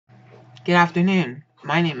Good afternoon.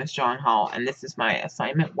 My name is John Hall, and this is my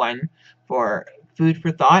assignment 1 for Food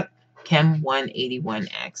for Thought, Chem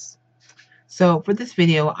 181X. So for this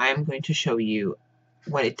video, I'm going to show you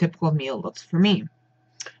what a typical meal looks for me.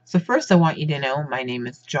 So first, I want you to know my name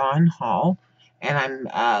is John Hall, and I'm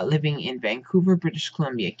living in Vancouver, British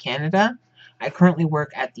Columbia, Canada. I currently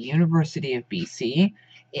work at the University of BC,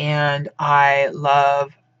 and I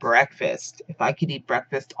love breakfast. If I could eat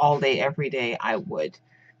breakfast all day, every day, I would.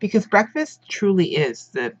 Because breakfast truly is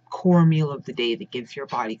the core meal of the day that gets your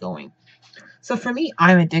body going. So for me,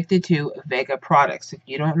 I'm addicted to Vega products. If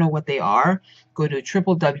you don't know what they are, go to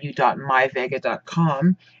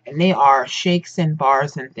www.myvega.com, and they are shakes and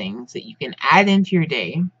bars and things that you can add into your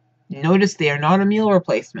day. Notice they are not a meal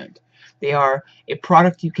replacement. They are a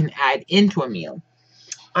product you can add into a meal.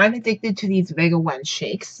 I'm addicted to these Vega 1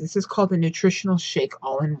 shakes. This is called the Nutritional Shake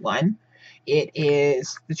All-in-One. It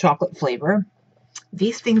is the chocolate flavor.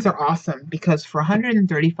 These things are awesome because for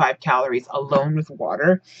 135 calories alone with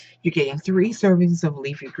water, you're getting 3 servings of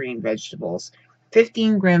leafy green vegetables,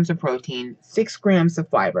 15 grams of protein, 6 grams of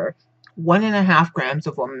fiber, 1.5 grams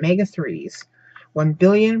of omega-3s, 1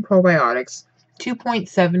 billion probiotics,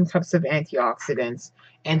 2.7 cups of antioxidants,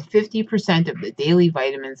 and 50% of the daily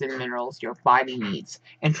vitamins and minerals your body needs.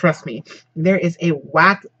 And trust me, there is a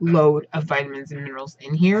whack load of vitamins and minerals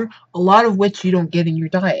in here, a lot of which you don't get in your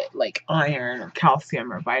diet, like iron or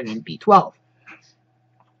calcium or vitamin B12.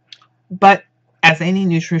 But as any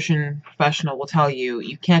nutrition professional will tell you,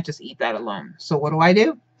 you can't just eat that alone. So what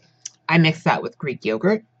do? I mix that with Greek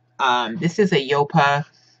yogurt. This is a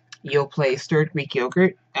Yoplait stirred Greek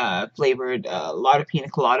yogurt, flavored a lot of pina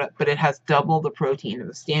colada, but it has double the protein of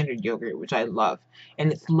a standard yogurt, which I love,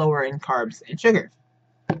 and it's lower in carbs and sugar.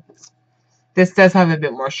 This does have a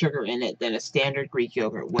bit more sugar in it than a standard Greek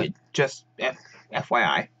yogurt would, just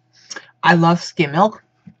FYI. I love skim milk.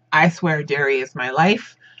 I swear dairy is my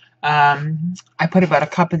life. I put about a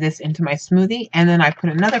cup of this into my smoothie, and then I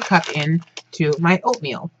put another cup into my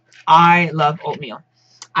oatmeal. I love oatmeal.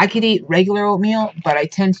 I could eat regular oatmeal, but I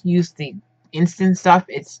tend to use the instant stuff.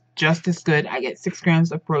 It's just as good. I get 6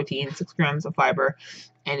 grams of protein, 6 grams of fiber,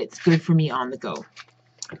 and it's good for me on the go.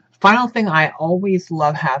 Final thing I always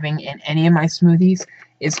love having in any of my smoothies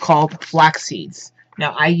is called flax seeds.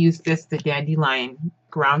 Now, I use the dandelion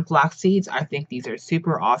ground flax seeds. I think these are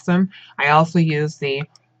super awesome. I also use the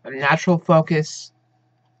Natural Focus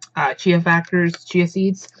chia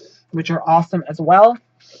seeds, which are awesome as well.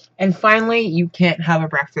 And finally, you can't have a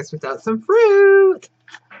breakfast without some fruit.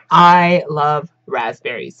 I love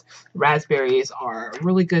raspberries. Raspberries are a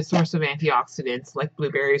really good source of antioxidants like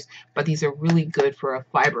blueberries, but these are really good for a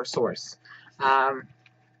fiber source. I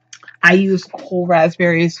use whole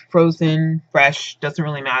raspberries, frozen, fresh, doesn't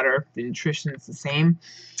really matter. The nutrition is the same.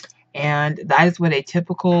 And that is what a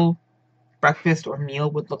typical breakfast or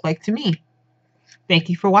meal would look like to me. Thank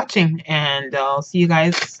you for watching, and I'll see you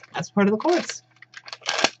guys as part of the course.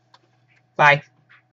 Bye.